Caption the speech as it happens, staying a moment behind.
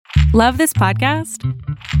Love this podcast?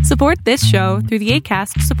 Support this show through the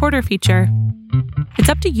Acast supporter feature. It's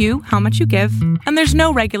up to you how much you give, and there's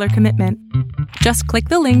no regular commitment. Just click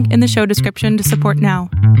the link in the show description to support now.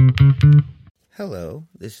 Hello,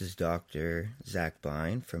 this is Dr. Zach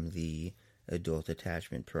Bine from the Adult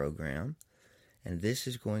Attachment Program, and this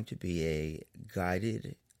is going to be a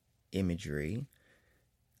guided imagery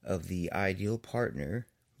of the ideal partner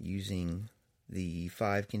using the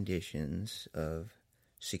 5 conditions of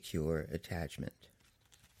secure attachment.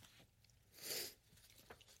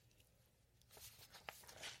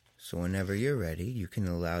 So whenever you're ready, you can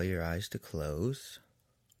allow your eyes to close,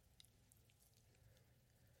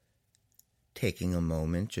 taking a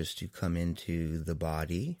moment just to come into the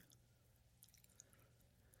body,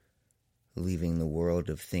 leaving the world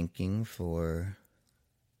of thinking for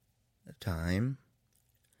a time,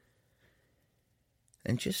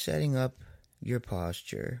 and just setting up your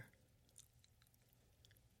posture,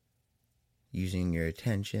 using your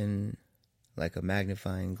attention like a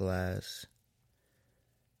magnifying glass,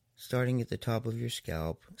 starting at the top of your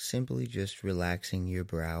scalp, simply just relaxing your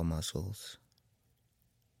brow muscles,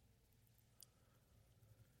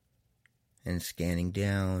 and scanning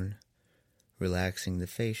down, relaxing the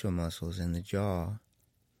facial muscles in the jaw,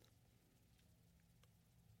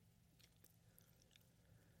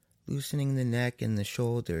 loosening the neck and the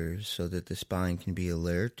shoulders so that the spine can be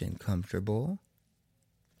alert and comfortable.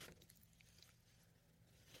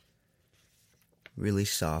 Really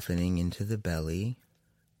softening into the belly,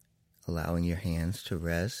 allowing your hands to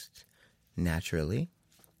rest naturally.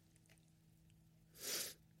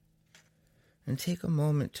 And take a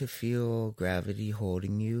moment to feel gravity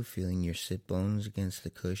holding you, feeling your sit bones against the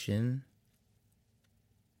cushion.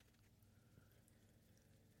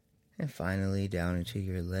 And finally down into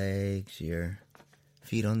your legs, your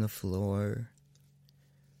feet on the floor,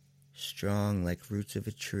 strong like roots of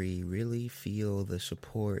a tree. Really feel the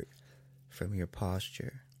support from your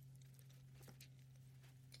posture.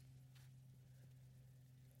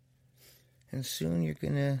 And soon you're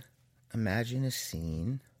going to imagine a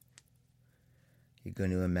scene. You're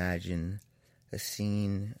going to imagine a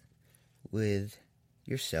scene with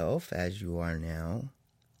yourself as you are now,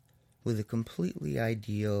 with a completely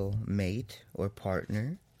ideal mate or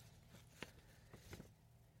partner.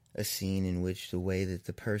 A scene in which the way that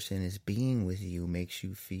the person is being with you makes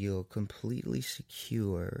you feel completely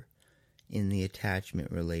secure in the attachment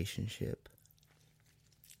relationship.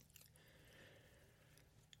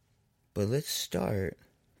 But let's start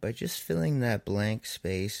by just filling that blank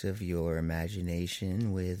space of your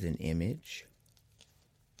imagination with an image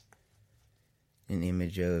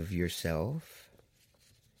of yourself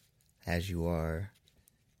as you are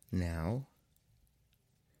now,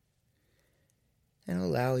 and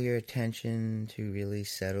allow your attention to really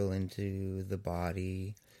settle into the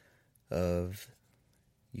body of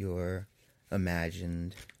your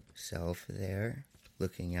imagined self there,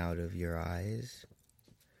 looking out of your eyes.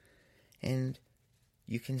 And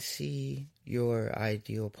you can see your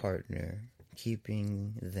ideal partner,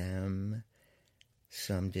 keeping them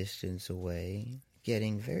some distance away,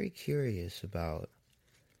 getting very curious about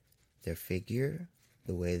their figure,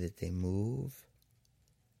 the way that they move,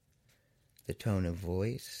 the tone of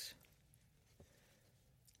voice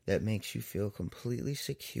that makes you feel completely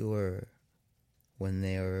secure when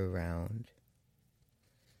they are around.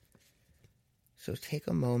 So take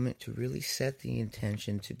a moment to really set the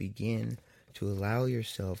intention to begin to allow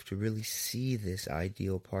yourself to really see this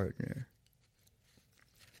ideal partner.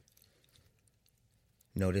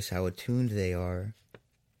 Notice how attuned they are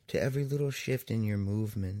to every little shift in your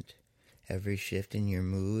movement, every shift in your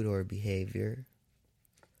mood or behavior,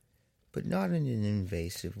 but not in an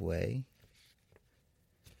invasive way,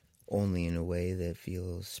 only in a way that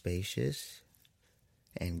feels spacious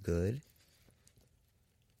and good.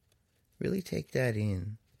 Really take that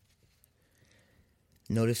in,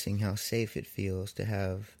 noticing how safe it feels to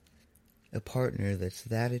have a partner that's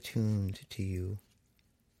that attuned to you.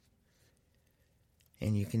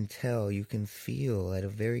 And you can tell, you can feel at a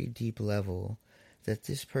very deep level that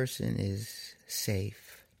this person is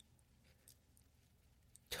safe,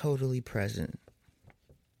 totally present.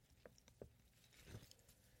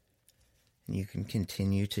 And you can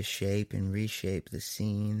continue to shape and reshape the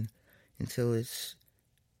scene until it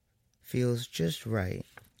feels just right,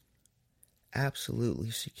 absolutely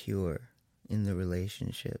secure in the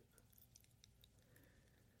relationship.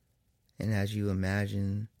 And as you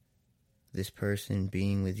imagine this person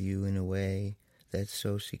being with you in a way that's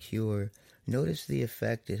so secure, notice the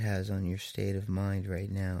effect it has on your state of mind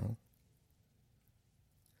right now.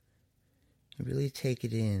 Really take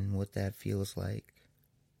it in, what that feels like.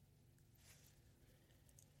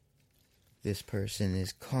 This person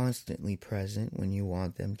is constantly present when you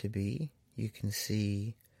want them to be. You can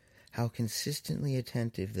see how consistently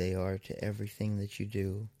attentive they are to everything that you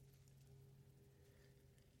do.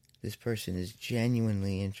 This person is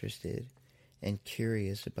genuinely interested and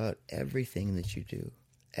curious about everything that you do,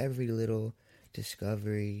 every little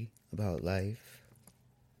discovery about life.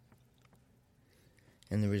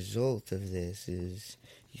 And the result of this is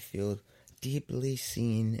you feel deeply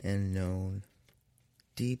seen and known.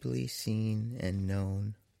 Deeply seen and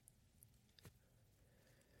known.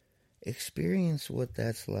 Experience what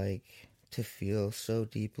that's like to feel so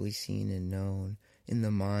deeply seen and known in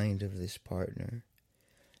the mind of this partner,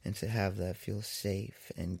 and to have that feel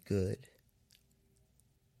safe and good.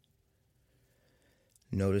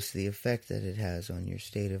 Notice the effect that it has on your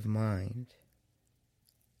state of mind.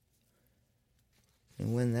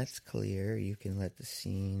 And when that's clear, you can let the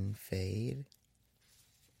scene fade.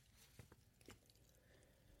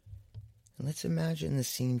 And let's imagine the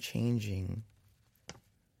scene changing.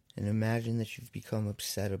 And imagine that you've become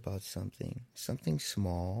upset about something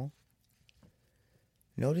small.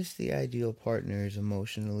 Notice the ideal partner is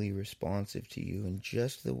emotionally responsive to you in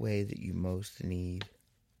just the way that you most need.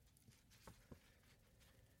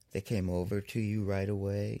 They came over to you right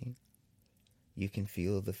away. You can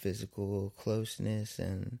feel the physical closeness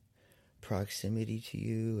and proximity to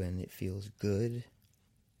you, and it feels good.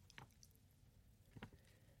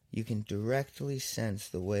 You can directly sense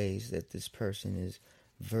the ways that this person is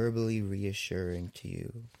verbally reassuring to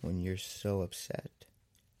you when you're so upset.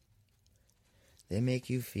 They make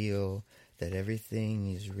you feel that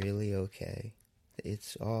everything is really okay.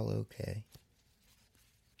 It's all okay.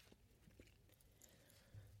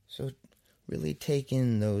 So really take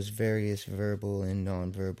in those various verbal and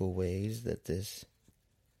nonverbal ways that this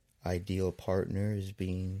ideal partner is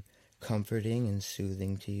being comforting and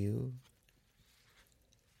soothing to you.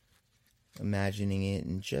 Imagining it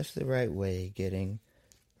in just the right way, getting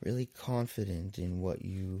really confident in what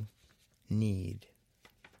you need.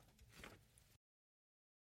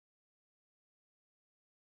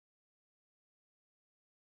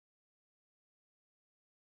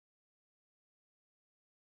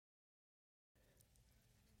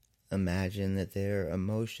 Imagine that they're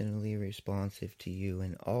emotionally responsive to you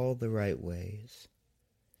in all the right ways.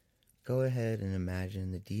 Go ahead and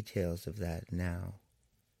imagine the details of that now.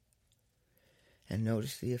 And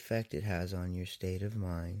notice the effect it has on your state of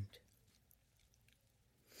mind.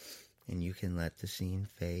 And you can let the scene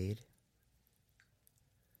fade.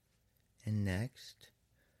 And next,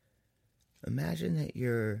 imagine that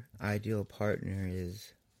your ideal partner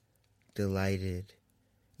is delighted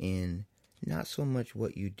in not so much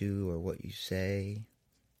what you do or what you say.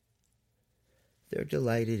 They're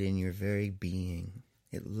delighted in your very being.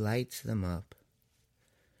 It lights them up.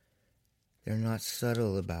 They're not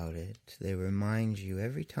subtle about it. They remind you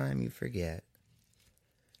every time you forget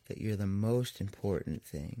that you're the most important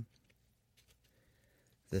thing.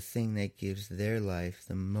 The thing that gives their life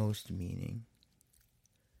the most meaning.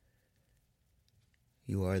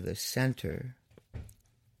 You are the center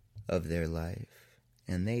of their life.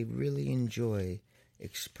 And they really enjoy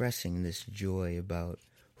expressing this joy about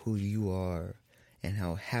who you are and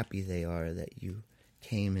how happy they are that you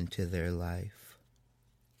came into their life.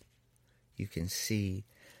 You can see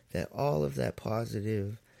that all of that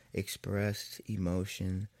positive expressed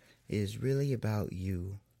emotion is really about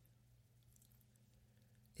you.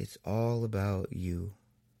 It's all about you.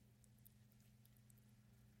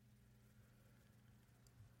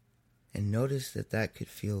 And notice that that could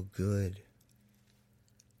feel good.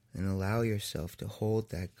 And allow yourself to hold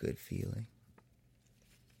that good feeling.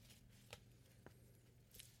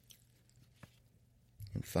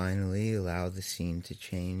 And finally, allow the scene to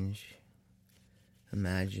change.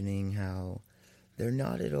 Imagining how they're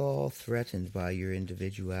not at all threatened by your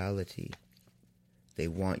individuality. They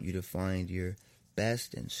want you to find your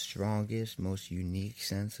best and strongest, most unique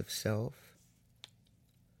sense of self.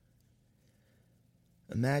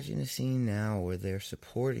 Imagine a scene now where they're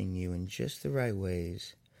supporting you in just the right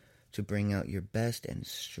ways to bring out your best and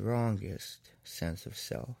strongest sense of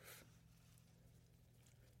self.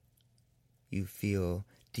 You feel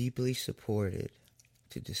deeply supported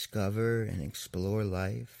to discover and explore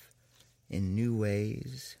life in new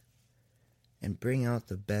ways and bring out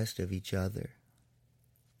the best of each other.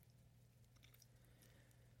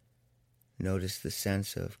 Notice the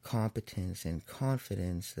sense of competence and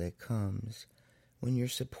confidence that comes when you're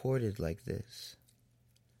supported like this.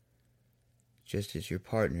 Just as your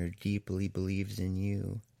partner deeply believes in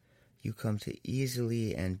you, you come to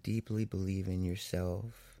easily and deeply believe in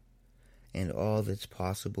yourself and all that's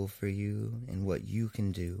possible for you and what you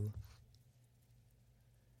can do.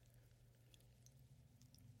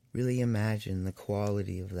 Really imagine the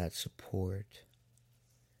quality of that support,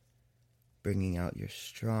 bringing out your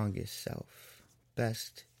strongest self,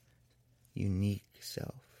 best, unique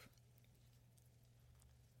self.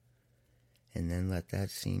 And then let that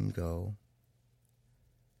scene go.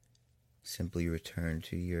 Simply return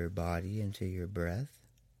to your body and to your breath.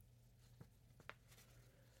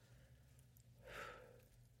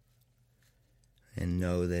 And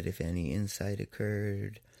know that if any insight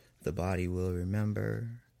occurred, the body will remember.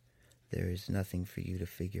 There is nothing for you to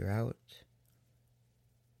figure out.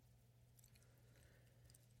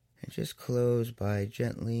 And just close by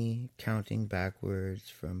gently counting backwards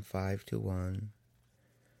from 5 to 1.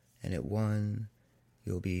 And at 1,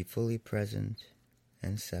 you'll be fully present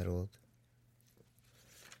and settled.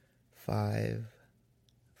 5,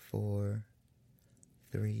 4,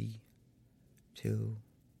 3, 2,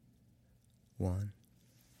 1.